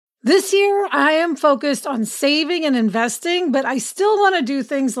This year, I am focused on saving and investing, but I still want to do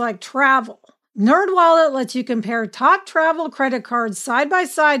things like travel. NerdWallet lets you compare top travel credit cards side by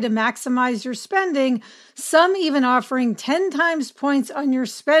side to maximize your spending, some even offering 10 times points on your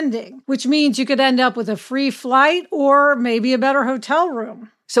spending, which means you could end up with a free flight or maybe a better hotel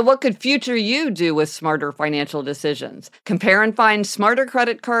room. So what could future you do with smarter financial decisions? Compare and find smarter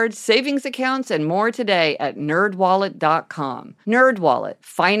credit cards, savings accounts, and more today at nerdwallet.com. NerdWallet,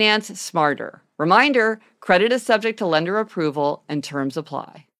 finance smarter. Reminder, credit is subject to lender approval and terms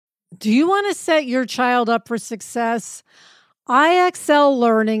apply. Do you want to set your child up for success? IXL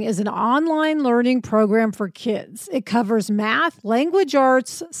Learning is an online learning program for kids. It covers math, language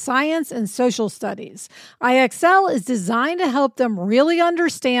arts, science, and social studies. IXL is designed to help them really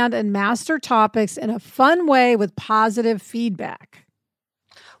understand and master topics in a fun way with positive feedback.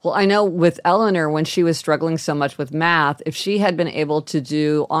 Well, I know with Eleanor, when she was struggling so much with math, if she had been able to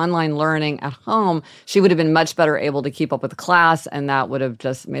do online learning at home, she would have been much better able to keep up with the class, and that would have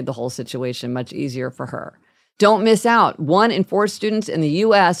just made the whole situation much easier for her. Don't miss out. 1 in 4 students in the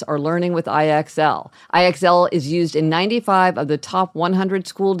U.S. are learning with IXL. IXL is used in 95 of the top 100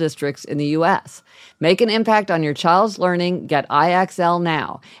 school districts in the U.S. Make an impact on your child's learning. Get IXL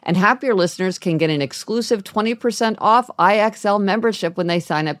now. And Happier listeners can get an exclusive 20% off IXL membership when they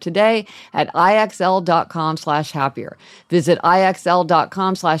sign up today at IXL.com/happier. Visit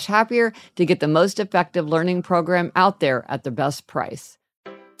IXL.com/happier to get the most effective learning program out there at the best price.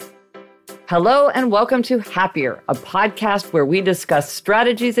 Hello and welcome to Happier, a podcast where we discuss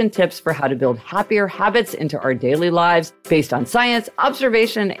strategies and tips for how to build happier habits into our daily lives based on science,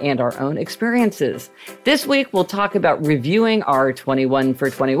 observation, and our own experiences. This week, we'll talk about reviewing our 21 for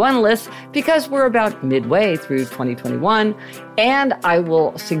 21 list because we're about midway through 2021. And I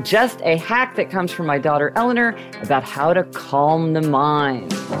will suggest a hack that comes from my daughter, Eleanor, about how to calm the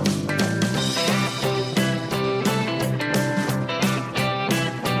mind.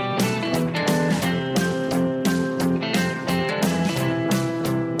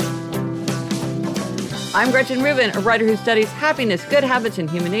 I'm Gretchen Rubin, a writer who studies happiness, good habits, and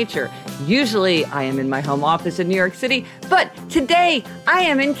human nature. Usually, I am in my home office in New York City, but today I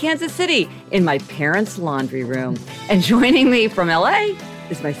am in Kansas City in my parents' laundry room. And joining me from LA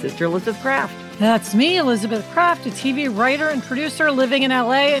is my sister, Elizabeth Craft. That's me, Elizabeth Craft, a TV writer and producer living in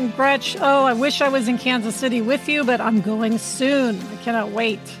LA. And Gretch, I wish I was in Kansas City with you, but I'm going soon. I cannot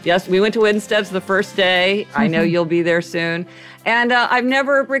wait. Yes, we went to Winstead's the first day. I know you'll be there soon. And I've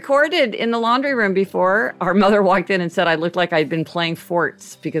never recorded in the laundry room before. Our mother walked in and said I looked like I'd been playing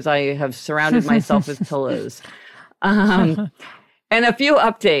forts because I have surrounded myself with pillows. And a few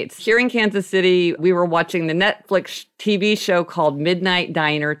updates. Here in Kansas City, we were watching the Netflix TV show called Midnight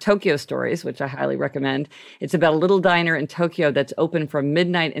Diner Tokyo Stories, which I highly recommend. It's about a little diner in Tokyo that's open from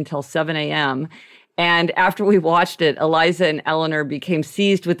midnight until 7 a.m., and after we watched it, Eliza and Eleanor became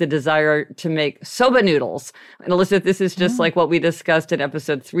seized with the desire to make soba noodles. And Elizabeth, this is just like what we discussed in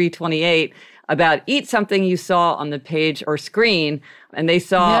episode 328 about eat something you saw on the page or screen. And they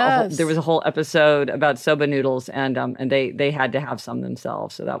saw, there was a whole episode about soba noodles, and they had to have some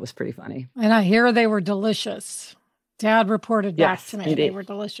themselves. So that was pretty funny. And I hear they were delicious. Dad reported back to me. Indeed. They were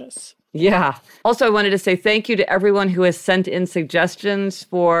delicious. Yeah. Also, I wanted to say thank you to everyone who has sent in suggestions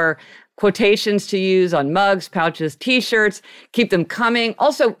for quotations to use on mugs, pouches, T-shirts. Keep them coming.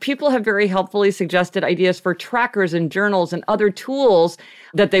 Also, people have very helpfully suggested ideas for trackers and journals and other tools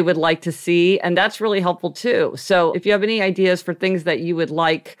that they would like to see, and that's really helpful too. So if you have any ideas for things that you would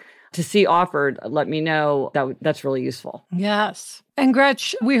like to see offered, let me know. That's really useful. Yes. And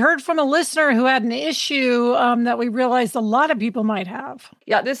Gretch, we heard from a listener who had an issue that we realized a lot of people might have.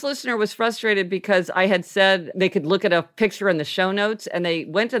 Yeah, this listener was frustrated because I had said they could look at a picture in the show notes, and they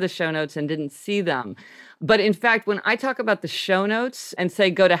went to the show notes and didn't see them. But in fact, when I talk about the show notes and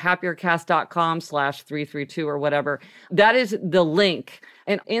say go to happiercast.com/332 or whatever, that is the link.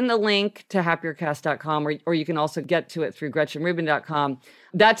 And in the link to happiercast.com, or you can also get to it through gretchenrubin.com,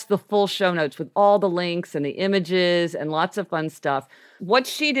 that's the full show notes with all the links and the images and lots of fun stuff. What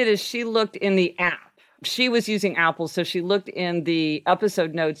she did is she looked in the app. She was using Apple, so she looked in the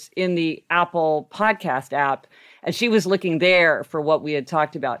episode notes in the Apple podcast app, and she was looking there for what we had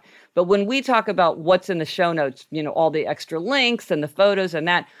talked about. But when we talk about what's in the show notes, you know, all the extra links and the photos and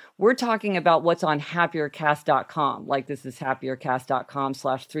that, we're talking about what's on happiercast.com. Like this is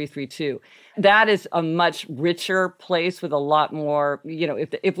happiercast.com/332. That is a much richer place with a lot more, you know,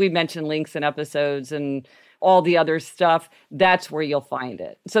 if we mention links and episodes and all the other stuff, that's where you'll find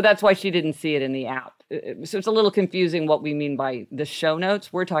it. So that's why she didn't see it in the app. so it's a little confusing what we mean by the show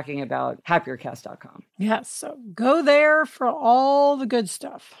notes. We're talking about happiercast.com. Yes. So go there for all the good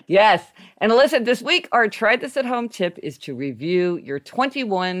stuff. Yes. And listen, this week, our Try This at Home tip is to review your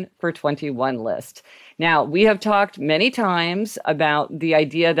 21 for 21 list. Now, we have talked many times about the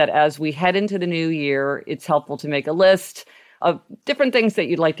idea that as we head into the new year, it's helpful to make a list of different things that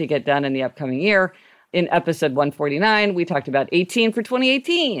you'd like to get done in the upcoming year. In episode 149, we talked about 18 for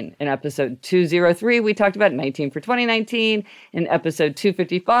 2018. In episode 203, we talked about 19 for 2019. In episode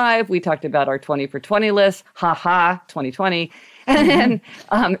 255, we talked about our 20 for 20 list. Ha ha, 2020. And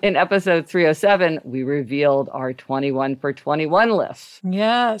then in episode 307, we revealed our 21 for 21 list.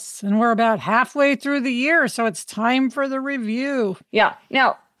 Yes. And we're about halfway through the year, so it's time for the review. Yeah.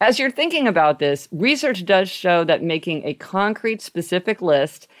 Now, as you're thinking about this, research does show that making a concrete, specific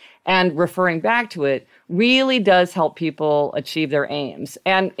list and referring back to it really does help people achieve their aims.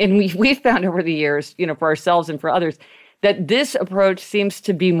 And we've found over the years, for ourselves and for others, that this approach seems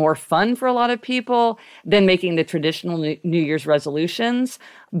to be more fun for a lot of people than making the traditional New Year's resolutions.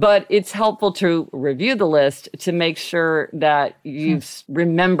 But it's helpful to review the list to make sure that you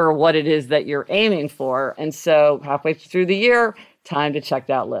remember what it is that you're aiming for. And so halfway through the year, time to check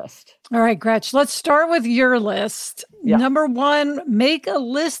that list. All right, Gretch, let's start with your list. Yeah. Number 1, make a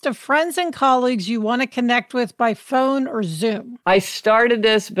list of friends and colleagues you want to connect with by phone or Zoom. I started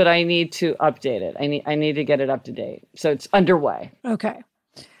this, but I need to update it. I need to get it up to date. So it's underway. Okay.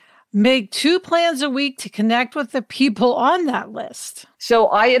 Make 2 plans a week to connect with the people on that list. So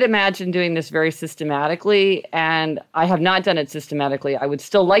I had imagined doing this very systematically, and I have not done it systematically. I would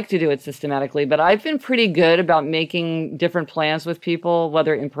still like to do it systematically, but I've been pretty good about making different plans with people,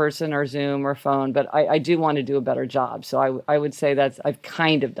 whether in person or Zoom or phone, but I do want to do a better job. So I would say I've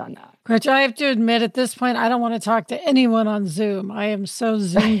kind of done that. Gretch, I have to admit at this point, I don't want to talk to anyone on Zoom. I am so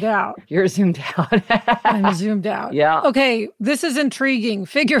zoomed out. You're zoomed out. I'm zoomed out. Yeah. Okay, this is intriguing.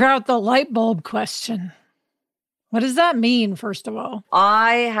 Figure out the light bulb question. What does that mean, first of all?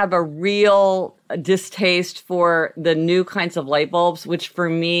 I have a real distaste for the new kinds of light bulbs, which for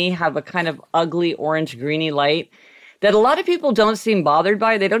me have a kind of ugly orange-greeny light that a lot of people don't seem bothered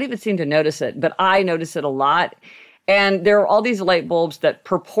by. They don't even seem to notice it, but I notice it a lot. And there are all these light bulbs that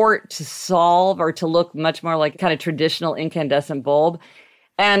purport to solve or to look much more like kind of traditional incandescent bulb.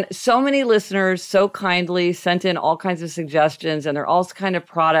 And so many listeners so kindly sent in all kinds of suggestions, and they're all kind of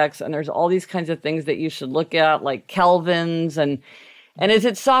products, and there's all these kinds of things that you should look at, like Kelvins, and is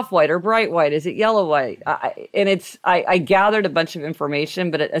it soft white or bright white? Is it yellow white? I gathered a bunch of information,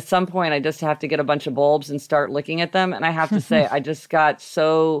 but at some point I just have to get a bunch of bulbs and start looking at them. And I have to say, I just got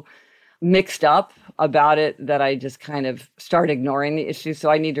so mixed up about it that I just kind of started ignoring the issue. So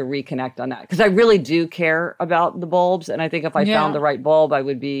I need to reconnect on that because I really do care about the bulbs. And I think if I found the right bulb, I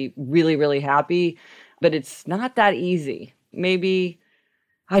would be really, really happy. But it's not that easy. Maybe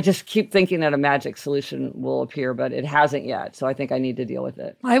I just keep thinking that a magic solution will appear, but it hasn't yet. So I think I need to deal with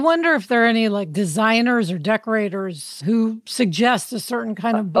it. I wonder if there are any designers or decorators who suggest a certain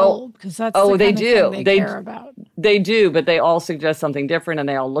kind of bulb, because that's the kind of thing they care about. They do, but they all suggest something different and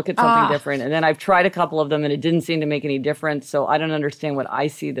they all look at something different. And then I've tried a couple of them and it didn't seem to make any difference. So I don't understand what I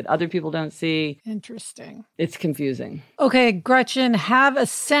see that other people don't see. Interesting. It's confusing. Okay, Gretchen, have a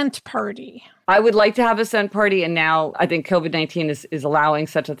scent party. I would like to have a scent party, and now I think COVID-19 is allowing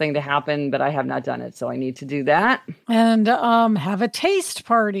such a thing to happen, but I have not done it, so I need to do that. And have a taste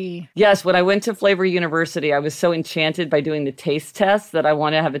party. Yes, when I went to Flavor University, I was so enchanted by doing the taste tests that I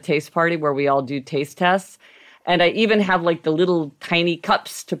want to have a taste party where we all do taste tests. And I even have the little tiny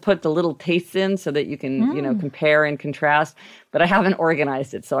cups to put the little tastes in so that you can, compare and contrast. But I haven't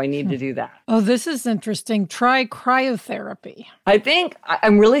organized it, so I need to do that. Oh, this is interesting. Try cryotherapy. I think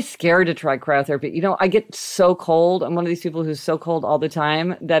I'm really scared to try cryotherapy. I get so cold. I'm one of these people who's so cold all the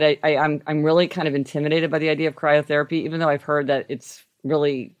time that I'm really kind of intimidated by the idea of cryotherapy, even though I've heard that it's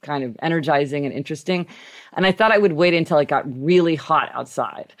really kind of energizing and interesting. And I thought I would wait until it got really hot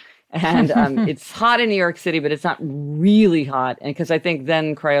outside. And it's hot in New York City, but it's not really hot. And because I think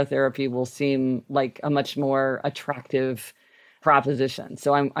then cryotherapy will seem like a much more attractive proposition.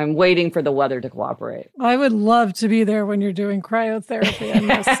 So I'm waiting for the weather to cooperate. I would love to be there when you're doing cryotherapy.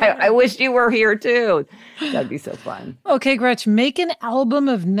 I wish you were here too. That'd be so fun. Okay, Gretch, make an album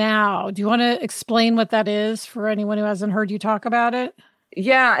of now. Do you want to explain what that is for anyone who hasn't heard you talk about it?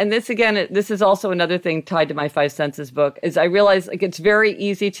 Yeah. And this is also another thing tied to my Five Senses book, is I realize it's very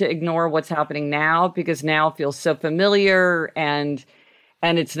easy to ignore what's happening now because now feels so familiar and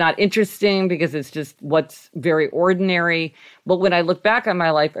And it's not interesting because it's just what's very ordinary. But when I look back on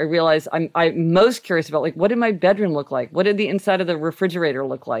my life, I realize I'm most curious about, like, what did my bedroom look like? What did the inside of the refrigerator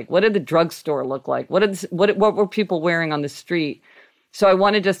look like? What did the drugstore look like? What were people wearing on the street? So I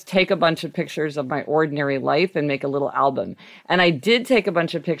want to just take a bunch of pictures of my ordinary life and make a little album. And I did take a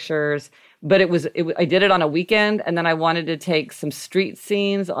bunch of pictures, but I did it on a weekend. And then I wanted to take some street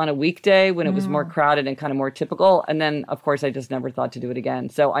scenes on a weekday when it was more crowded and kind of more typical. And then, of course, I just never thought to do it again.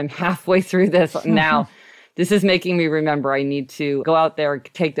 So I'm halfway through this now. This is making me remember I need to go out there,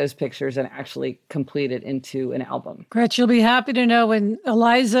 take those pictures, and actually complete it into an album. Gretch, you'll be happy to know when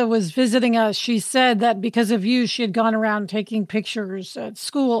Eliza was visiting us, she said that because of you, she had gone around taking pictures at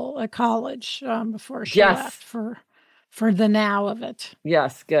school, at college, before she left for the now of it.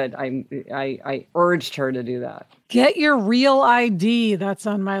 Yes, good. I urged her to do that. Get your real ID. That's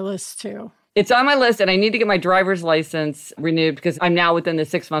on my list too. It's on my list, and I need to get my driver's license renewed because I'm now within the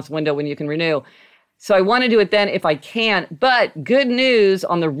 6 months window when you can renew. So I want to do it then if I can. But good news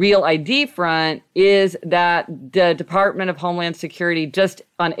on the Real ID front is that the Department of Homeland Security just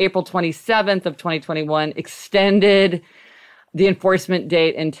on April 27th of 2021 extended the enforcement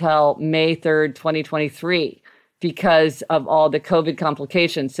date until May 3rd, 2023 because of all the COVID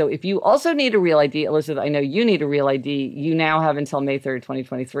complications. So if you also need a Real ID, Elizabeth, I know you need a Real ID, you now have until May 3rd,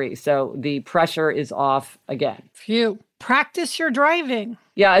 2023. So the pressure is off again. Phew. Practice your driving.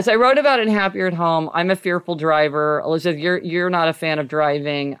 Yeah, as I wrote about in Happier at Home, I'm a fearful driver. Elizabeth, you're not a fan of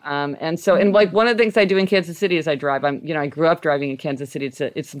driving, and like one of the things I do in Kansas City is I drive. I grew up driving in Kansas City.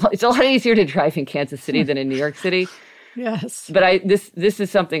 It's a lot easier to drive in Kansas City than in New York City. Yes, but this is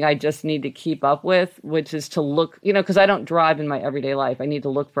something I just need to keep up with, which is to look, because I don't drive in my everyday life. I need to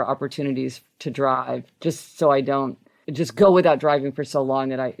look for opportunities to drive, just so I don't just go without driving for so long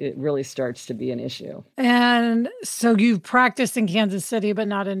that it really starts to be an issue. And so you've practiced in Kansas City, but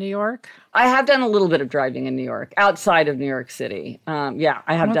not in New York? I have done a little bit of driving in New York, outside of New York City. I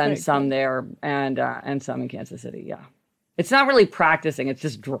have done some there and some in Kansas City. Yeah. It's not really practicing. It's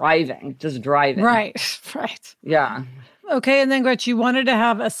just driving. Right. Yeah. Okay. And then, Gretch, you wanted to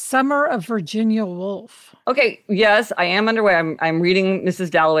have a Summer of Virginia Woolf. Okay. Yes, I am underway. I'm reading Mrs.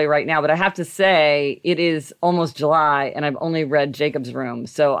 Dalloway right now, but I have to say it is almost July and I've only read Jacob's Room.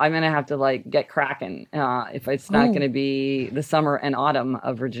 So I'm going to have to get cracking if it's not going to be the summer and autumn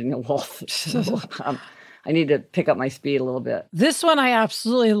of Virginia Woolf. So, I need to pick up my speed a little bit. This one I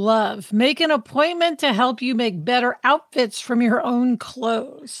absolutely love. Make an appointment to help you make better outfits from your own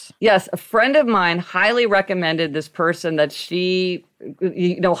clothes. Yes, a friend of mine highly recommended this person that she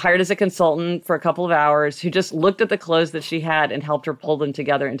hired as a consultant for a couple of hours who just looked at the clothes that she had and helped her pull them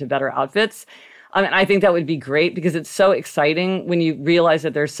together into better outfits. I think that would be great because it's so exciting when you realize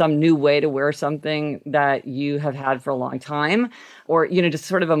that there's some new way to wear something that you have had for a long time, or, just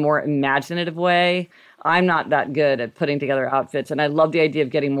sort of a more imaginative way. I'm not that good at putting together outfits, and I love the idea of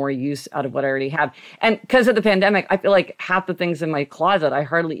getting more use out of what I already have. And because of the pandemic, I feel like half the things in my closet I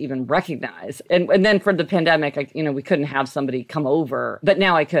hardly even recognize. And then for the pandemic, we couldn't have somebody come over, but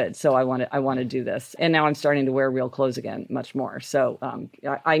now I could. So I want to do this, and now I'm starting to wear real clothes again, much more. So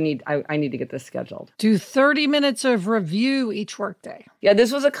I need to get this scheduled. Do 30 minutes of review each workday. Yeah,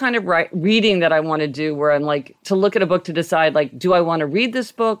 this was a kind of reading that I want to do, where I'm to look at a book to decide do I want to read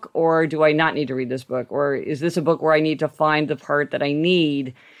this book or do I not need to read this book? Or is this a book where I need to find the part that I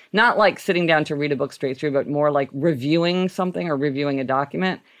need? Not sitting down to read a book straight through, but more reviewing something or reviewing a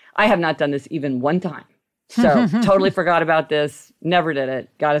document. I have not done this even one time. So totally forgot about this. Never did it.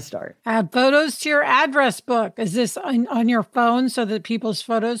 Got to start. Add photos to your address book. Is this on your phone so that people's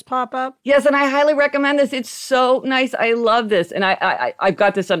photos pop up? Yes, and I highly recommend this. It's so nice. I love this. And I've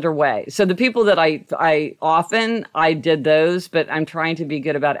got this underway. So the people that I did those, but I'm trying to be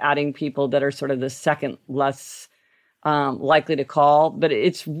good about adding people that are sort of the second less likely to call. But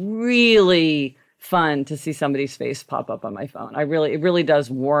it's really fun to see somebody's face pop up on my phone. It really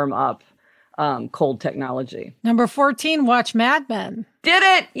does warm up cold technology. Number 14, watch Mad Men. Did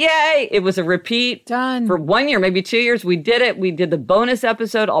it! Yay! It was a repeat. Done. For 1 year, maybe 2 years. We did it. We did the bonus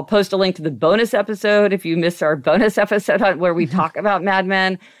episode. I'll post a link to the bonus episode if you missed our bonus episode where we talk about Mad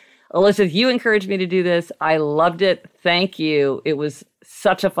Men. Elizabeth, you encouraged me to do this. I loved it. Thank you. It was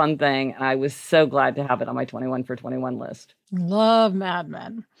such a fun thing. And I was so glad to have it on my 21 for 21 list. Love Mad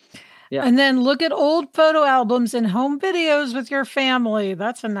Men. Yeah. And then look at old photo albums and home videos with your family.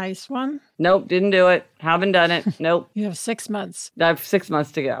 That's a nice one. Nope, didn't do it. Haven't done it. Nope. You have 6 months. I have 6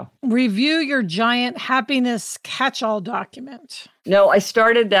 months to go. Review your giant happiness catch-all document. No, I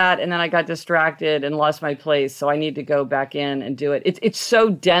started that and then I got distracted and lost my place. So I need to go back in and do it. It's so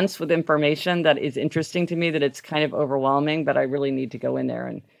dense with information that is interesting to me that it's kind of overwhelming, but I really need to go in there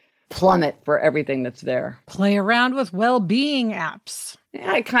and plummet for everything that's there. Play around with well-being apps.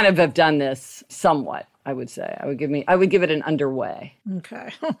 Yeah, I kind of have done this somewhat, I would say. I would give it an underway.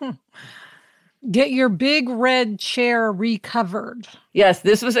 Okay. Get your big red chair recovered. Yes,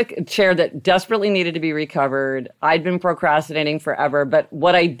 this was a chair that desperately needed to be recovered. I'd been procrastinating forever, but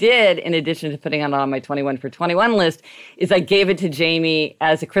what I did, in addition to putting it on my 21 for 21 list, is I gave it to Jamie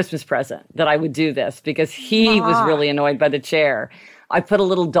as a Christmas present that I would do this because he was really annoyed by the chair. I put a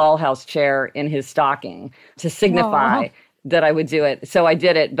little dollhouse chair in his stocking to signify that I would do it. So I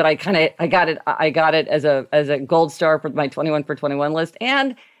did it, but I got it as a gold star for my 21 for 21 list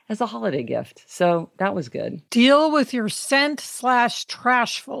and as a holiday gift. So that was good. Deal with your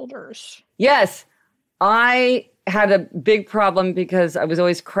sent/trash folders. Yes. I had a big problem because I was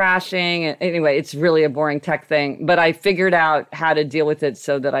always crashing. Anyway, it's really a boring tech thing, but I figured out how to deal with it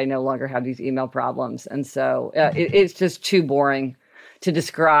so that I no longer have these email problems. And so it's just too boring to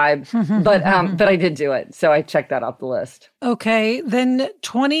describe, but I did do it. So I checked that off the list. Okay. Then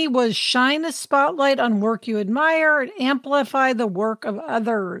 20 was shine a spotlight on work you admire and amplify the work of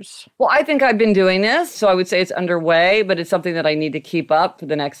others. Well, I think I've been doing this, so I would say it's underway, but it's something that I need to keep up for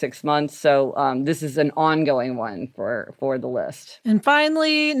the next 6 months. So this is an ongoing one for the list. And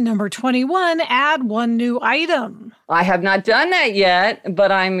finally, number 21, add one new item. I have not done that yet,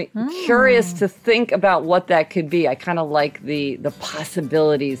 but I'm curious to think about what that could be. I kind of like the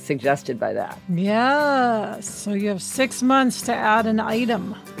possibilities suggested by that. Yes. So you have 6 months to add an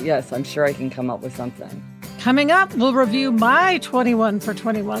item. Yes, I'm sure I can come up with something. Coming up, we'll review my 21 for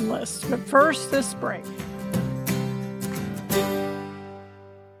 21 list. But first, this break.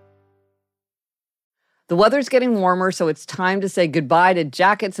 The weather's getting warmer, so it's time to say goodbye to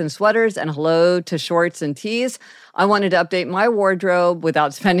jackets and sweaters and hello to shorts and tees. I wanted to update my wardrobe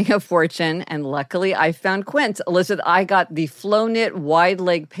without spending a fortune, and luckily I found Quince. Elizabeth, I got the Flow Knit wide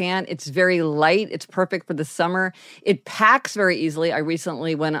leg pant. It's very light. It's perfect for the summer. It packs very easily. I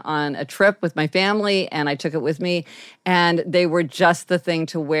recently went on a trip with my family, and I took it with me, and they were just the thing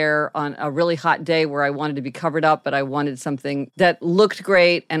to wear on a really hot day where I wanted to be covered up, but I wanted something that looked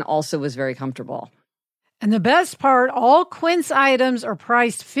great and also was very comfortable. And the best part, all Quince items are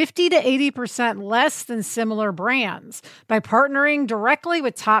priced 50 to 80% less than similar brands. By partnering directly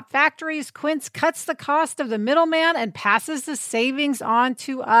with top factories, Quince cuts the cost of the middleman and passes the savings on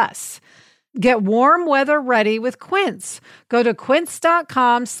to us. Get warm weather ready with Quince. Go to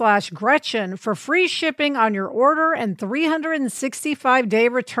quince.com/Gretchen for free shipping on your order and 365-day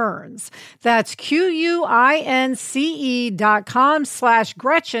returns. That's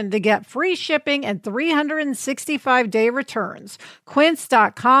QUINCE.com/Gretchen to get free shipping and 365-day returns.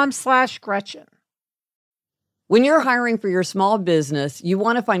 Quince.com/Gretchen. When you're hiring for your small business, you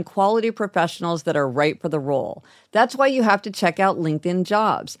want to find quality professionals that are right for the role. That's why you have to check out LinkedIn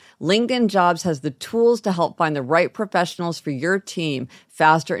Jobs. LinkedIn Jobs has the tools to help find the right professionals for your team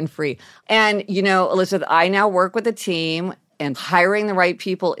faster and free. And, you know, Elizabeth, I now work with a team, and hiring the right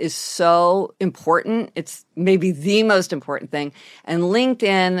people is so important. It's maybe the most important thing. And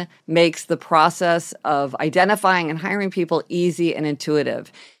LinkedIn makes the process of identifying and hiring people easy and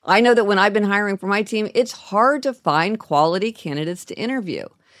intuitive. I know that when I've been hiring for my team, it's hard to find quality candidates to interview.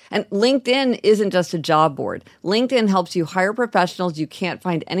 And LinkedIn isn't just a job board. LinkedIn helps you hire professionals you can't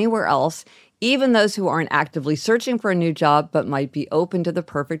find anywhere else, even those who aren't actively searching for a new job but might be open to the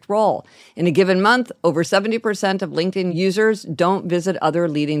perfect role. In a given month, over 70% of LinkedIn users don't visit other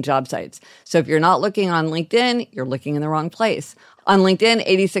leading job sites. So if you're not looking on LinkedIn, you're looking in the wrong place. On LinkedIn,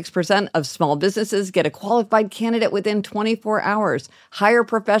 86% of small businesses get a qualified candidate within 24 hours. Hire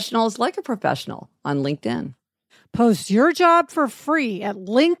professionals like a professional on LinkedIn. Post your job for free at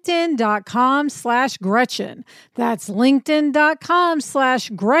linkedin.com/Gretchen. That's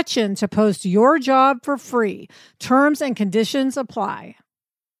linkedin.com/Gretchen to post your job for free. Terms and conditions apply.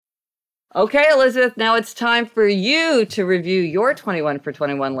 Okay, Elizabeth, now it's time for you to review your 21 for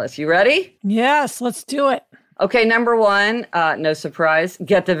 21 list. You ready? Yes, let's do it. Okay, number one, no surprise,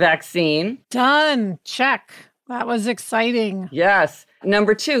 get the vaccine. Done. Check. That was exciting. Yes.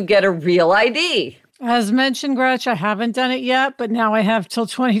 Number two, get a real ID. As mentioned, Gretch, I haven't done it yet, but now I have till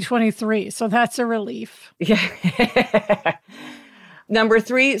 2023, so that's a relief. Yeah. Number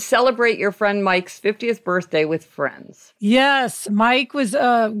 3, celebrate your friend Mike's 50th birthday with friends. Yes, Mike was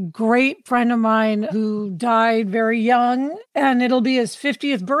a great friend of mine who died very young, and it'll be his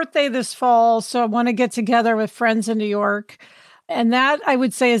 50th birthday this fall. So I want to get together with friends in New York. And that, I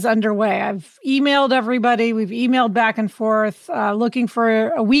would say, is underway. I've emailed everybody. We've emailed back and forth, looking for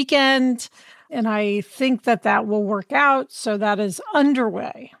a weekend. And I think that will work out. So that is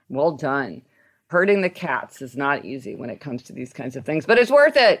underway. Well done. Herding the cats is not easy when it comes to these kinds of things, but it's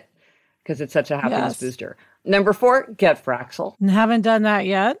worth it because it's such a happiness booster. Number 4, get Fraxel. Haven't done that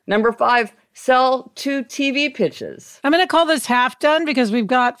yet. Number 5, sell 2 TV pitches. I'm going to call this half done because we've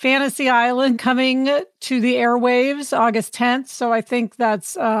got Fantasy Island coming to the airwaves August 10th. So I think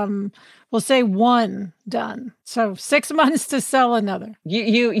that's, we'll say 1 done. So 6 months to sell another.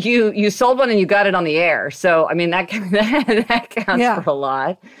 You sold one and you got it on the air. So, I mean, that counts for a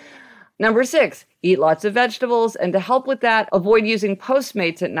lot. Number 6, eat lots of vegetables. And to help with that, avoid using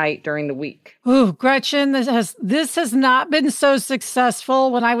Postmates at night during the week. Ooh, Gretchen, this has not been so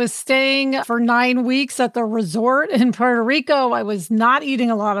successful. When I was staying for 9 weeks at the resort in Puerto Rico, I was not eating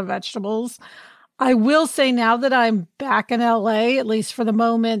a lot of vegetables. I will say now that I'm back in LA, at least for the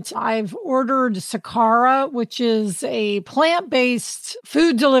moment, I've ordered Sakara, which is a plant-based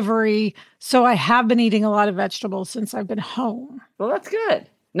food delivery. So I have been eating a lot of vegetables since I've been home. Well, that's good.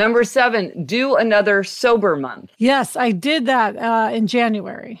 Number 7, do another sober month. Yes, I did that in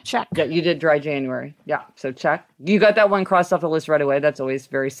January. Check. Yeah, you did dry January. Yeah, so check. You got that one crossed off the list right away. That's always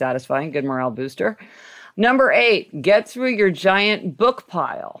very satisfying. Good morale booster. Number 8, get through your giant book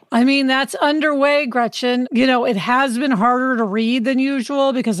pile. I mean, that's underway, Gretchen. You know, it has been harder to read than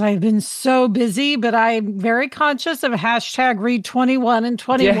usual because I've been so busy, but I'm very conscious of hashtag read 21 and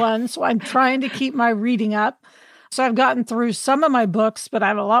 21. Yeah. So I'm trying to keep my reading up. So I've gotten through some of my books, but I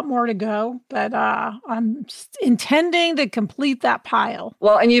have a lot more to go. But I'm intending to complete that pile.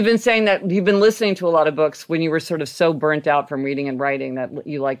 Well, and you've been saying that you've been listening to a lot of books when you were sort of so burnt out from reading and writing that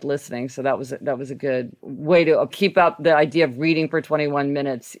you liked listening. So that was a good way to keep up the idea of reading for 21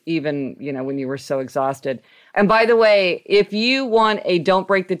 minutes, even, when you were so exhausted. And by the way, if you want a Don't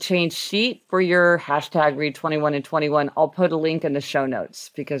Break the Chain sheet for your hashtag read 21 and 21, I'll put a link in the show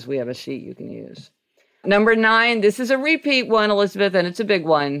notes because we have a sheet you can use. Number 9, this is a repeat one, Elizabeth, and it's a big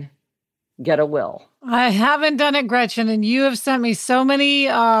one. Get a will. I haven't done it, Gretchen, and you have sent me so many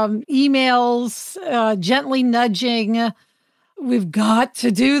emails gently nudging. We've got to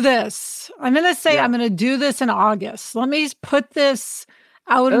do this. I'm going to say I'm going to do this in August. Let me put this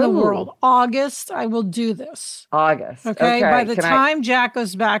out in the world. August, I will do this. August. Okay. By the time Jack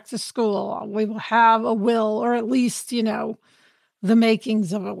goes back to school, we will have a will, or at least, the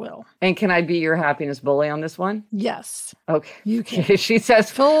makings of a will. And can I be your happiness bully on this one? Yes. Okay. You can. She says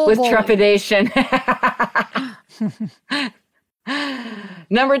full with bully. Trepidation.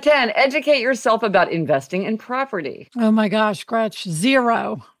 Number 10, educate yourself about investing in property. Oh my gosh, Gretch,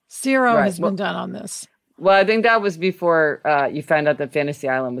 zero has been done on this. Well, I think that was before you found out that Fantasy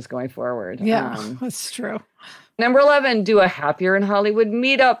Island was going forward. Yeah, that's true. Number 11, do a Happier in Hollywood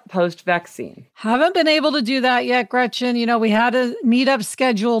meetup post-vaccine. Haven't been able to do that yet, Gretchen. We had a meetup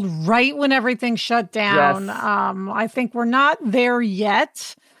scheduled right when everything shut down. Yes. I think we're not there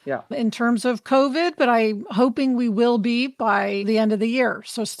yet in terms of COVID, but I'm hoping we will be by the end of the year.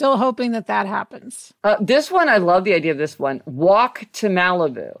 So still hoping that happens. This one, I love the idea of this one. Walk to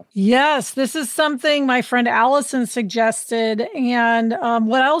Malibu. Yes, this is something my friend Allison suggested. And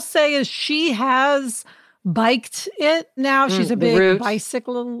what I'll say is she has biked it now. She's a big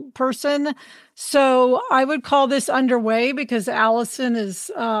bicycle person. So I would call this underway because Allison is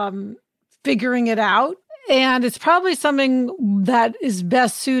figuring it out. And it's probably something that is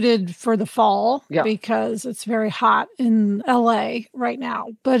best suited for the fall because it's very hot in LA right now.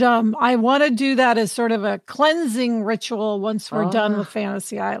 But I want to do that as sort of a cleansing ritual once we're done with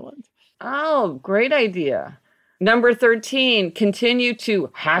Fantasy Island. Oh, great idea. Number 13, continue to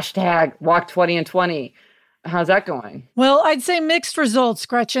hashtag walk 20 and 20. How's that going? Well, I'd say mixed results,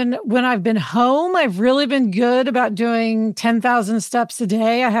 Gretchen. When I've been home, I've really been good about doing 10,000 steps a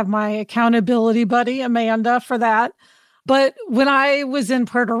day. I have my accountability buddy, Amanda, for that. But when I was in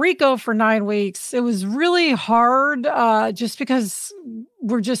Puerto Rico for 9 weeks, it was really hard just because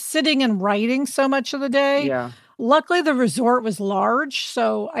we're just sitting and writing so much of the day. Yeah. Luckily, the resort was large,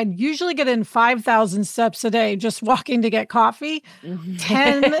 so I'd usually get in 5,000 steps a day just walking to get coffee.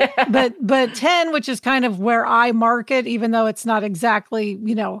 10, but 10, which is kind of where I market, even though it's not exactly,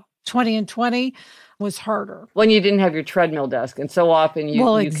 20 and 20, was harder. When you didn't have your treadmill desk, and so often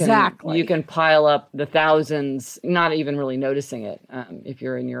you can pile up the thousands, not even really noticing it if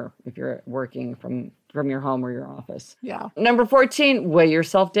you're working from from your home or your office. Yeah. Number 14, weigh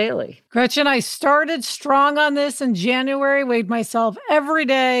yourself daily. Gretchen, I started strong on this in January, weighed myself every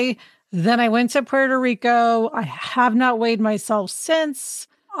day. Then I went to Puerto Rico. I have not weighed myself since.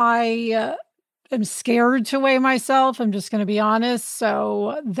 I am scared to weigh myself. I'm just going to be honest.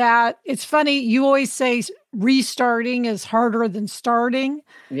 So that it's funny. You always say restarting is harder than starting.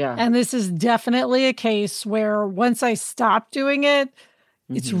 Yeah. And this is definitely a case where once I stop doing it,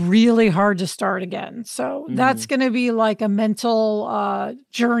 it's really hard to start again. So that's going to be like a mental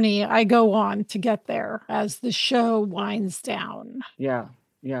journey I go on to get there as the show winds down. Yeah.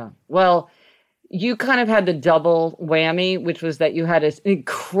 Yeah. Well, you kind of had the double whammy, which was that you had an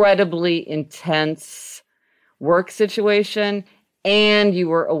incredibly intense work situation and you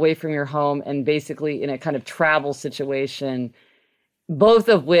were away from your home and basically in a kind of travel situation, both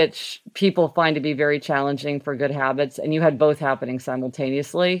of which people find to be very challenging for good habits. And you had both happening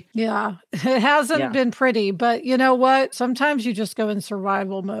simultaneously. Yeah, it hasn't been pretty, but you know what? Sometimes you just go in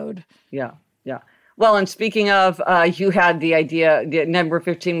survival mode. Yeah. Yeah. Well, and speaking of, you had the idea, number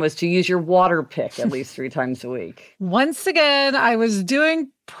 15 was to use your water pick at least 3 times a week. Once again, I was doing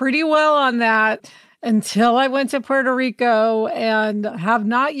pretty well on that until I went to Puerto Rico and have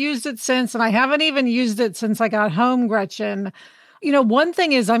not used it since. And I haven't even used it since I got home, Gretchen. You know, one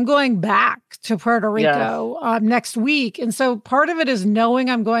thing is I'm going back to Puerto Rico next week. And so part of it is knowing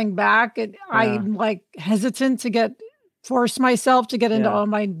I'm going back. And I'm like hesitant to force myself to get into all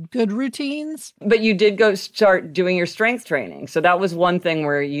my good routines. But you did go start doing your strength training. So that was one thing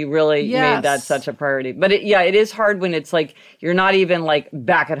where you really made that such a priority. But it is hard when it's like you're not even like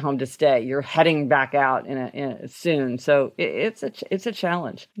back at home to stay. You're heading back out soon. So it's a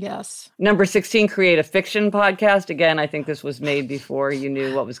challenge. Yes. Number 16, create a fiction podcast. Again, I think this was made before you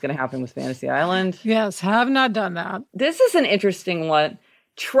knew what was going to happen with Fantasy Island. Yes, have not done that. This is an interesting one.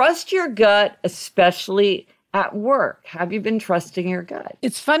 Trust your gut, especially at work. Have you been trusting your gut?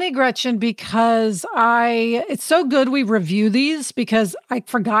 It's funny, Gretchen, because it's so good we review these because I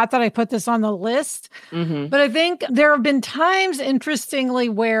forgot that I put this on the list. But I think there have been times, interestingly,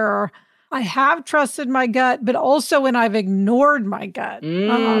 where I have trusted my gut, but also when I've ignored my gut,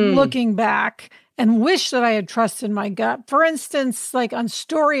 looking back and wish that I had trusted my gut. For instance, like on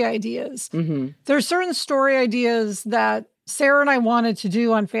story ideas, there are certain story ideas that Sarah and I wanted to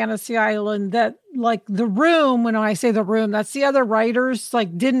do on Fantasy Island that like The Room, when I say The Room, that's the other writers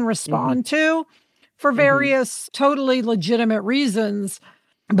like didn't respond to for various totally legitimate reasons.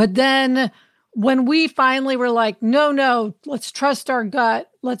 But then when we finally were like, no, let's trust our gut,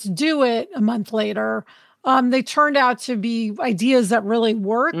 let's do it a month later, they turned out to be ideas that really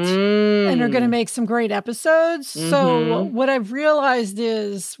worked and are going to make some great episodes. So what I've realized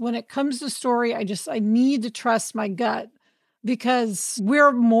is when it comes to story, I need to trust my gut, because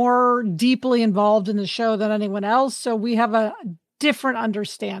we're more deeply involved in the show than anyone else. So we have a different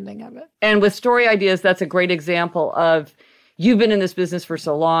understanding of it. And with story ideas, that's a great example of you've been in this business for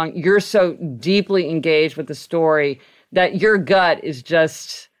so long. You're so deeply engaged with the story that your gut is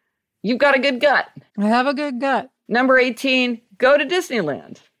just, you've got a good gut. I have a good gut. Number 18, go to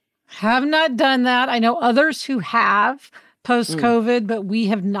Disneyland. Have not done that. I know others who have post-COVID, but we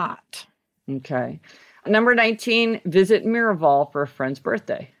have not. Okay. Number 19, visit Miraval for a friend's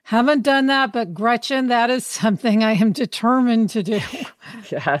birthday. Haven't done that, but Gretchen, that is something I am determined to do.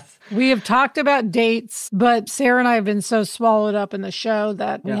 Yes. We have talked about dates, but Sarah and I have been so swallowed up in the show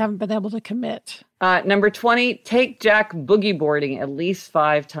that we haven't been able to commit. Number 20, take Jack boogie boarding at least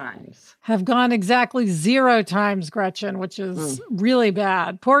 5 times. Have gone exactly 0 times, Gretchen, which is really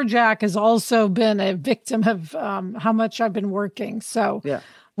bad. Poor Jack has also been a victim of how much I've been working. So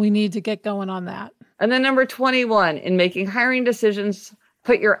we need to get going on that. And then number 21, in making hiring decisions,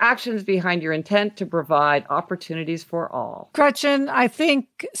 put your actions behind your intent to provide opportunities for all. Gretchen, I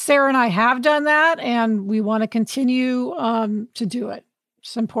think Sarah and I have done that, and we want to continue to do it.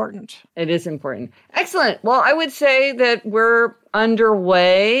 It's important. It is important. Excellent. Well, I would say that we're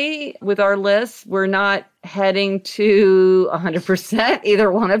underway with our list. We're not heading to 100%,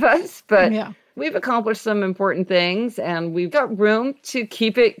 either one of us, but we've accomplished some important things, and we've got room to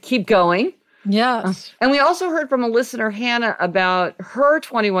keep going. Yes. And we also heard from a listener, Hannah, about her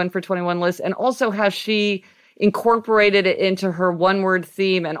 21 for 21 list and also how she incorporated it into her one-word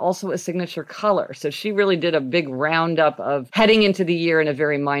theme and also a signature color. So she really did a big roundup of heading into the year in a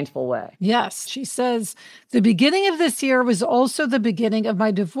very mindful way. Yes, she says, the beginning of this year was also the beginning of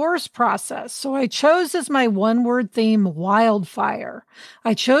my divorce process. So I chose as my one-word theme, wildfire.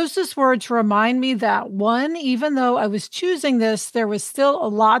 I chose this word to remind me that, one, even though I was choosing this, there was still a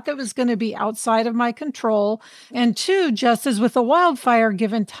lot that was going to be outside of my control. And two, just as with a wildfire,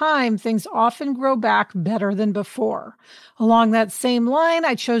 given time, things often grow back better than before. Along that same line,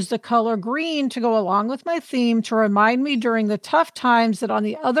 I chose the color green to go along with my theme to remind me during the tough times that on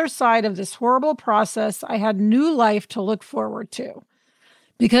the other side of this horrible process, I had new life to look forward to.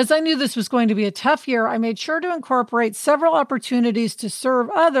 Because I knew this was going to be a tough year, I made sure to incorporate several opportunities to serve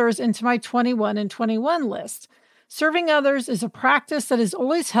others into my 21 and 21 list. Serving others is a practice that has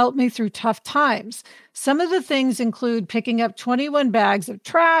always helped me through tough times. Some of the things include picking up 21 bags of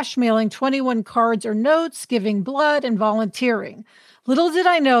trash, mailing 21 cards or notes, giving blood, and volunteering. Little did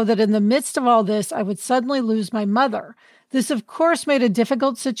I know that in the midst of all this, I would suddenly lose my mother. This, of course, made a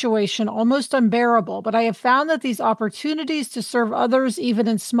difficult situation almost unbearable, but I have found that these opportunities to serve others, even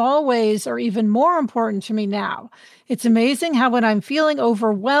in small ways, are even more important to me now. It's amazing how when I'm feeling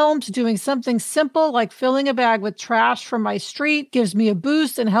overwhelmed, doing something simple like filling a bag with trash from my street gives me a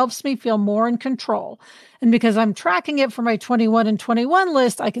boost and helps me feel more in control. And because I'm tracking it for my 21 and 21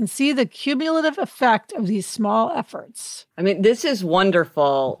 list, I can see the cumulative effect of these small efforts. I mean, this is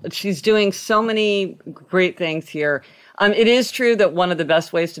wonderful. She's doing so many great things here. It is true that one of the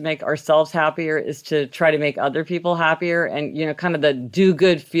best ways to make ourselves happier is to try to make other people happier. And, kind of the do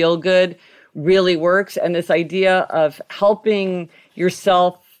good, feel good really works. And this idea of helping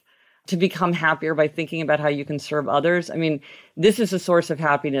yourself to become happier by thinking about how you can serve others. I mean, this is a source of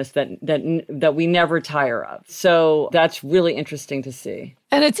happiness that we never tire of. So that's really interesting to see.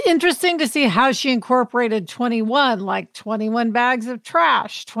 And it's interesting to see how she incorporated 21, like 21 bags of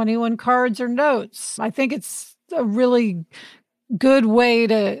trash, 21 cards or notes. I think it's a really good way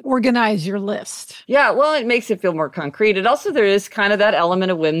to organize your list. Yeah, well, it makes it feel more concrete. It also, there is kind of that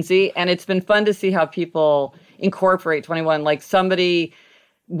element of whimsy, and it's been fun to see how people incorporate 21. Like somebody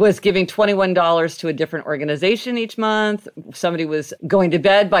was giving $21 to a different organization each month. Somebody was going to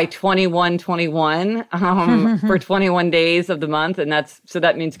bed by 21:21 for 21 days of the month. And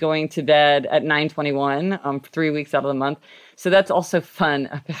that means going to bed at 9:21 3 weeks out of the month. So that's also fun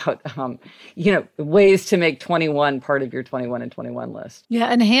about, ways to make 21 part of your 21 and 21 list. Yeah.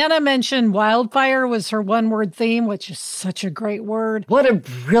 And Hannah mentioned wildfire was her one-word theme, which is such a great word. What a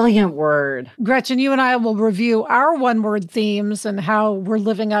brilliant word. Gretchen, you and I will review our one-word themes and how we're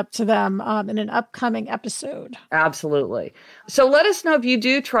living up to them in an upcoming episode. Absolutely. So let us know if you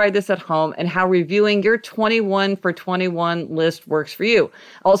do try this at home and how reviewing your 21 for 21 list works for you.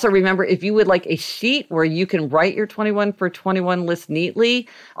 Also, remember, if you would like a sheet where you can write your 21 for 21 list neatly,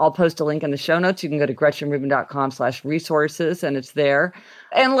 I'll post a link in the show notes. You can go to GretchenRubin.com/resources and it's there.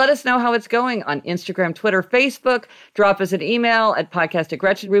 And let us know how it's going on Instagram, Twitter, Facebook. Drop us an email at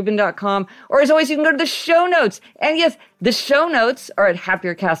podcast@GretchenRubin.com. Or as always, you can go to the show notes. And yes, the show notes are at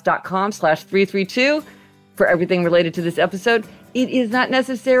happiercast.com/332 for everything related to this episode. It is not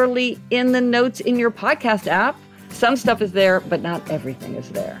necessarily in the notes in your podcast app. Some stuff is there, but not everything is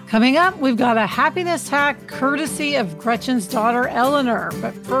there. Coming up, we've got a happiness hack courtesy of Gretchen's daughter, Eleanor.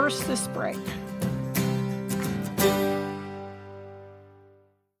 But first, this break.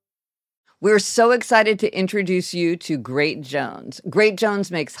 We're so excited to introduce you to Great Jones. Great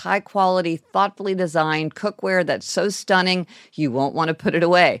Jones makes high-quality, thoughtfully designed cookware that's so stunning you won't want to put it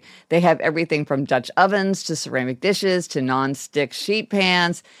away. They have everything from Dutch ovens to ceramic dishes to non-stick sheet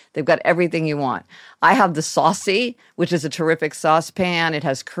pans. They've got everything you want. I have the Saucy, which is a terrific saucepan. It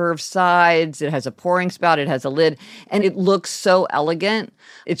has curved sides. It has a pouring spout. It has a lid. And it looks so elegant.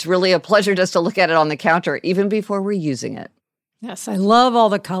 It's really a pleasure just to look at it on the counter, even before we're using it. Yes, I love all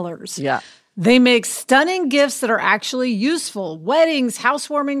the colors. Yeah. They make stunning gifts that are actually useful. Weddings,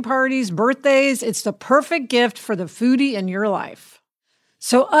 housewarming parties, birthdays. It's the perfect gift for the foodie in your life.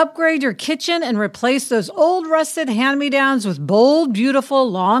 So upgrade your kitchen and replace those old rusted hand-me-downs with bold,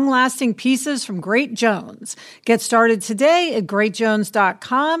 beautiful, long-lasting pieces from Great Jones. Get started today at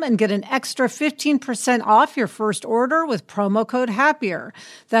greatjones.com and get an extra 15% off your first order with promo code HAPPIER.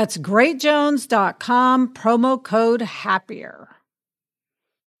 That's greatjones.com, promo code HAPPIER.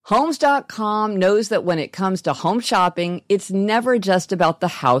 Homes.com knows that when it comes to home shopping, it's never just about the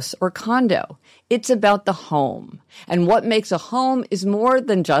house or condo. It's about the home. And what makes a home is more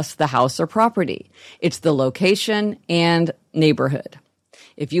than just the house or property. It's the location and neighborhood.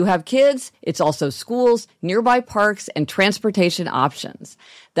 If you have kids, it's also schools, nearby parks, and transportation options.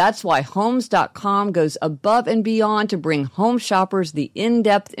 That's why Homes.com goes above and beyond to bring home shoppers the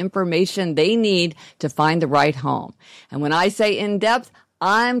in-depth information they need to find the right home. And when I say in-depth,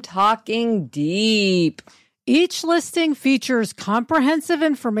 I'm talking deep. Each listing features comprehensive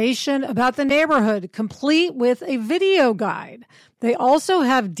information about the neighborhood, complete with a video guide. They also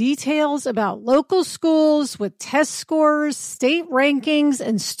have details about local schools with test scores, state rankings,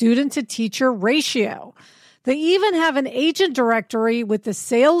 and student-to-teacher ratio. They even have an agent directory with the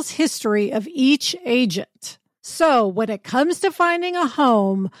sales history of each agent. So when it comes to finding a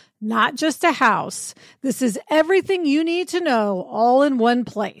home, not just a house, this is everything you need to know all in one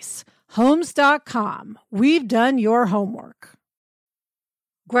place. Homes.com. We've done your homework.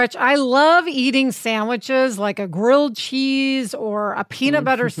 Gretch, I love eating sandwiches, like a grilled cheese or a peanut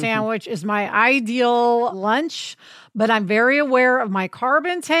butter sandwich is my ideal lunch, but I'm very aware of my carb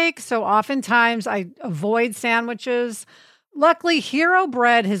intake, so oftentimes I avoid sandwiches. Luckily, Hero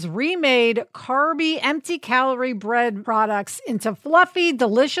Bread has remade carby, empty-calorie bread products into fluffy,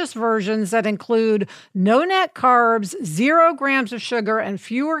 delicious versions that include no net carbs, 0 grams of sugar, and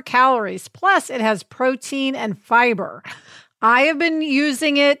fewer calories. Plus, it has protein and fiber. I have been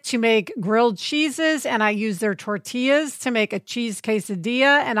using it to make grilled cheeses, and I use their tortillas to make a cheese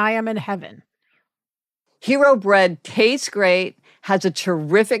quesadilla, and I am in heaven. Hero Bread tastes great, has a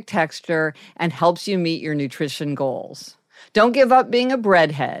terrific texture, and helps you meet your nutrition goals. Don't give up being a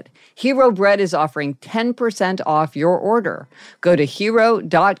breadhead. Hero Bread is offering 10% off your order. Go to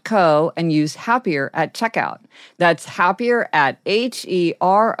hero.co and use Happier at checkout. That's Happier at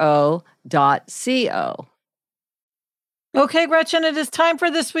HERO.co. Okay, Gretchen, it is time for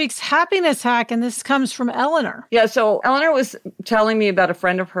this week's happiness hack, and this comes from Eleanor. Yeah, so Eleanor was telling me about a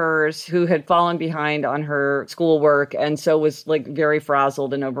friend of hers who had fallen behind on her schoolwork and so was like very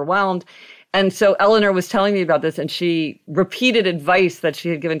frazzled and overwhelmed. And so Eleanor was telling me about this, and she repeated advice that she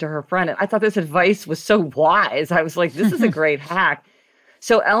had given to her friend. And I thought this advice was so wise. I was like, this is a great hack.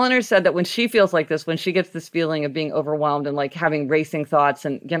 So Eleanor said that when she feels like this, when she gets this feeling of being overwhelmed and like having racing thoughts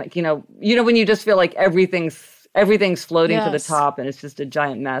and, you know, when you just feel like everything's floating to the top and it's just a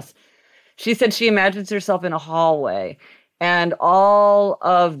giant mess. She said she imagines herself in a hallway and all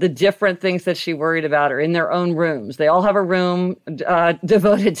of the different things that she worried about are in their own rooms. They all have a room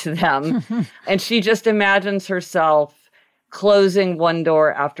devoted to them. And she just imagines herself closing one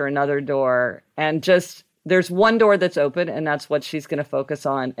door after another door. And just there's one door that's open and that's what she's going to focus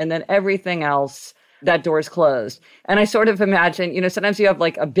on. And then everything else, that door is closed. And I sort of imagine, you know, sometimes you have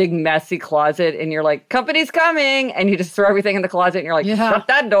like a big messy closet and you're like, company's coming. And you just throw everything in the closet and you're like, shut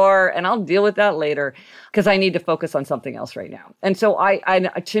that door and I'll deal with that later because I need to focus on something else right now. And so I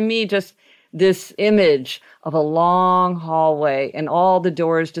to me, just this image of a long hallway and all the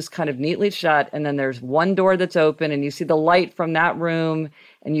doors just kind of neatly shut. And then there's one door that's open and you see the light from that room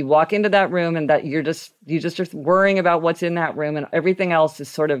and you walk into that room and that you just worrying about what's in that room and everything else is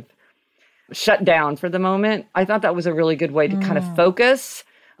sort of shut down for the moment. I thought that was a really good way to kind of focus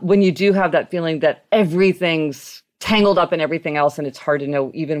when you do have that feeling that everything's tangled up in everything else and it's hard to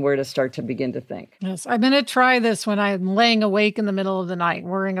know even where to start to begin to think. Yes, I'm going to try this when I'm laying awake in the middle of the night,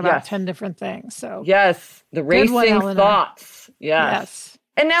 worrying about 10 different things. So yes, the racing thoughts. Yes.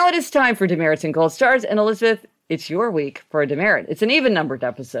 And now it is time for Demerits and Gold Stars. And Elizabeth, it's your week for a demerit. It's an even numbered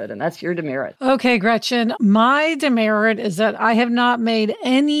episode, and that's your demerit. Okay, Gretchen. My demerit is that I have not made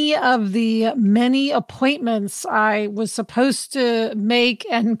any of the many appointments I was supposed to make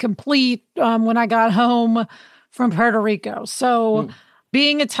and complete when I got home from Puerto Rico. So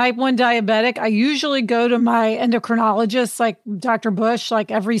being a type 1 diabetic, I usually go to my endocrinologist, like Dr. Bush,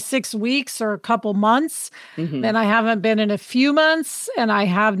 like every 6 weeks or a couple months. And I haven't been in a few months, and I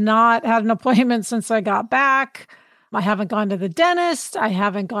have not had an appointment since I got back. I haven't gone to the dentist. I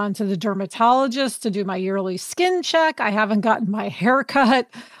haven't gone to the dermatologist to do my yearly skin check. I haven't gotten my hair cut.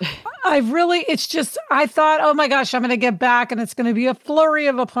 I thought, oh my gosh, I'm going to get back and it's going to be a flurry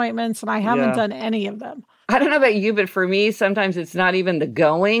of appointments, and I haven't done any of them. I don't know about you, but for me, sometimes it's not even the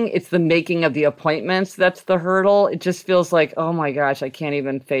going, it's the making of the appointments. That's the hurdle. It just feels like, oh my gosh, I can't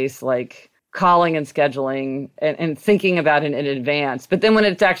even face like calling and scheduling and thinking about it in advance. But then when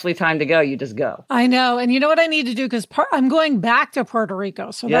it's actually time to go, you just go. I know. And you know what I need to do? Because I'm going back to Puerto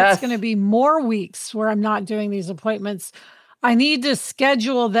Rico. So that's going to be more weeks where I'm not doing these appointments. I need to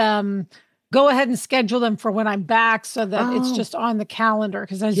schedule them. Go ahead and schedule them for when I'm back so that it's just on the calendar.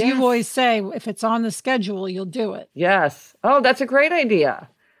 Because as you always say, if it's on the schedule, you'll do it. Yes. Oh, that's a great idea.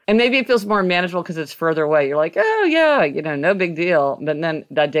 And maybe it feels more manageable because it's further away. You're like, oh, yeah, no big deal. But then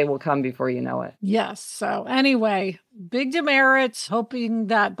that day will come before you know it. Yes. So anyway, big demerits, hoping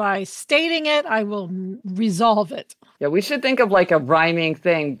that by stating it, I will resolve it. Yeah, we should think of like a rhyming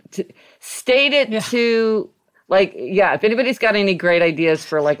thing. To state it to, like, if anybody's got any great ideas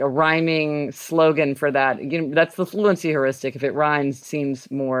for like a rhyming slogan for that, that's the fluency heuristic. If it rhymes, seems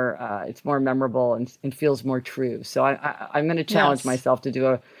more, it's more memorable and feels more true. So I'm going to challenge myself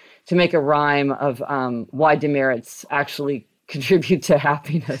to make a rhyme of why demerits actually contribute to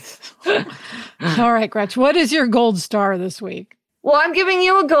happiness. All right, Gretchen, what is your gold star this week? Well, I'm giving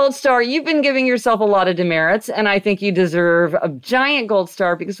you a gold star. You've been giving yourself a lot of demerits, and I think you deserve a giant gold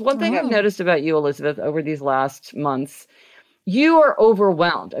star because one thing I've noticed about you, Elizabeth, over these last months, you are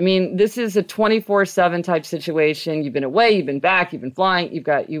overwhelmed. I mean, this is a 24/7 type situation. You've been away, you've been back, you've been flying,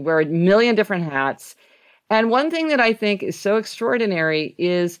 you wear a million different hats. And one thing that I think is so extraordinary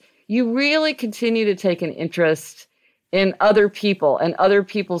is you really continue to take an interest in other people and other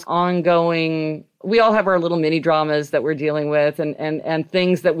people's ongoing, we all have our little mini dramas that we're dealing with and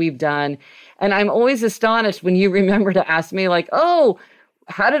things that we've done. And I'm always astonished when you remember to ask me like, oh,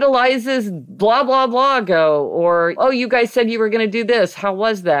 how did Eliza's blah, blah, blah go? Or, oh, you guys said you were going to do this. How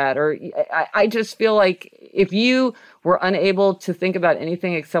was that? Or I just feel like if you were unable to think about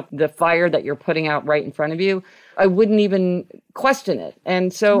anything except the fire that you're putting out right in front of you, I wouldn't even question it.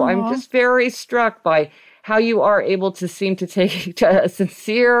 And so I'm just very struck by how you are able to seem to take a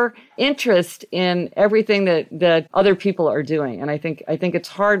sincere interest in everything that other people are doing. And I think it's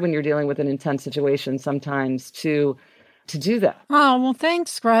hard when you're dealing with an intense situation sometimes to do that. Oh, well,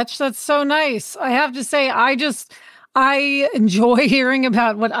 thanks, Gretch. That's so nice. I have to say, I enjoy hearing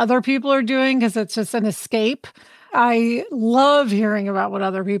about what other people are doing because it's just an escape. I love hearing about what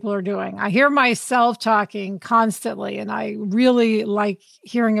other people are doing. I hear myself talking constantly, and I really like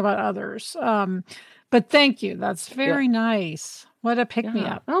hearing about others. But thank you. That's very nice. What a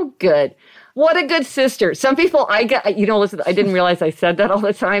pick-me-up. Oh, good. What a good sister. Some people, listen, I didn't realize I said that all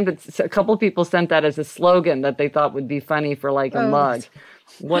the time, but a couple of people sent that as a slogan that they thought would be funny for like a mug.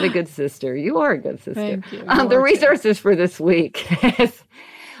 What a good sister. You are a good sister. Thank you. The resources for this week.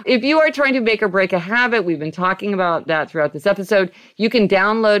 If you are trying to make or break a habit, we've been talking about that throughout this episode, you can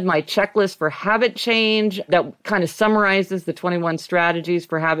download my checklist for habit change that kind of summarizes the 21 strategies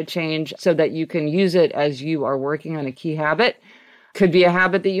for habit change so that you can use it as you are working on a key habit. Could be a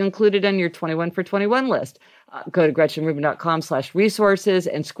habit that you included on your 21 for 21 list. Go to GretchenRubin.com/resources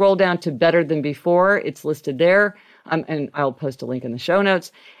and scroll down to Better Than Before. It's listed there. And I'll post a link in the show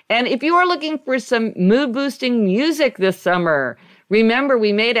notes. And if you are looking for some mood-boosting music this summer, remember,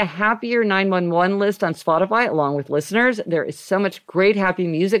 we made a Happier 911 list on Spotify along with listeners. There is so much great happy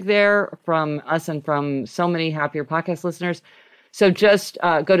music there from us and from so many Happier podcast listeners. So just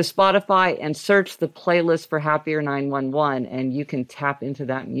go to Spotify and search the playlist for Happier 911, and you can tap into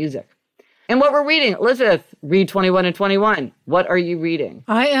that music. And what we're reading, Elizabeth, read 21 and 21. What are you reading?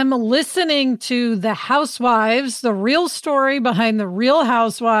 I am listening to The Housewives, the real story behind the Real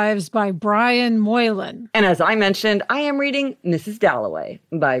Housewives by Brian Moylan. And as I mentioned, I am reading Mrs. Dalloway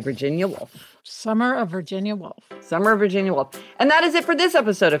by Virginia Woolf. Summer of Virginia Woolf. Summer of Virginia Woolf. And that is it for this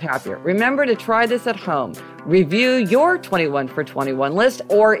episode of Happier. Remember to try this at home. Review your 21 for 21 list,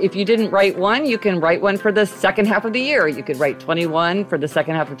 or if you didn't write one, you can write one for the second half of the year. You could write 21 for the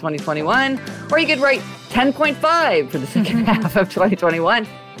second half of 2021, or you could write 10.5 for the second half of 2021.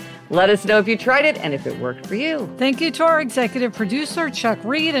 Let us know if you tried it and if it worked for you. Thank you to our executive producer, Chuck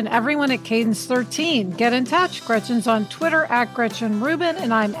Reed, and everyone at Cadence 13. Get in touch. Gretchen's on Twitter at Gretchen Rubin,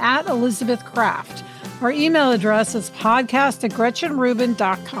 and I'm at Elizabeth Kraft. Our email address is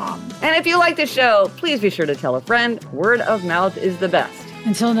podcast@GretchenRubin.com. And if you like the show, please be sure to tell a friend. Word of mouth is the best.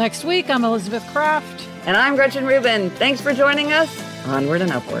 Until next week, I'm Elizabeth Kraft. And I'm Gretchen Rubin. Thanks for joining us. Onward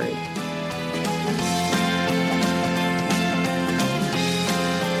and upward.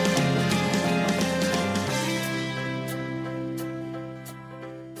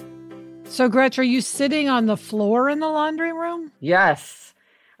 So, Gretch, are you sitting on the floor in the laundry room? Yes.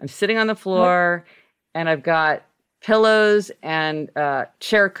 I'm sitting on the floor, and I've got pillows and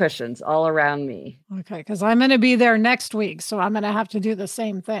chair cushions all around me. Okay, because I'm going to be there next week, so I'm going to have to do the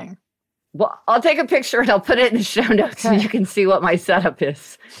same thing. Well, I'll take a picture and I'll put it in the show notes so you can see what my setup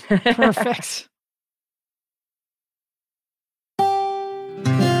is. Perfect.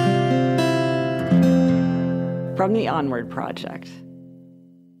 From the Onward Project.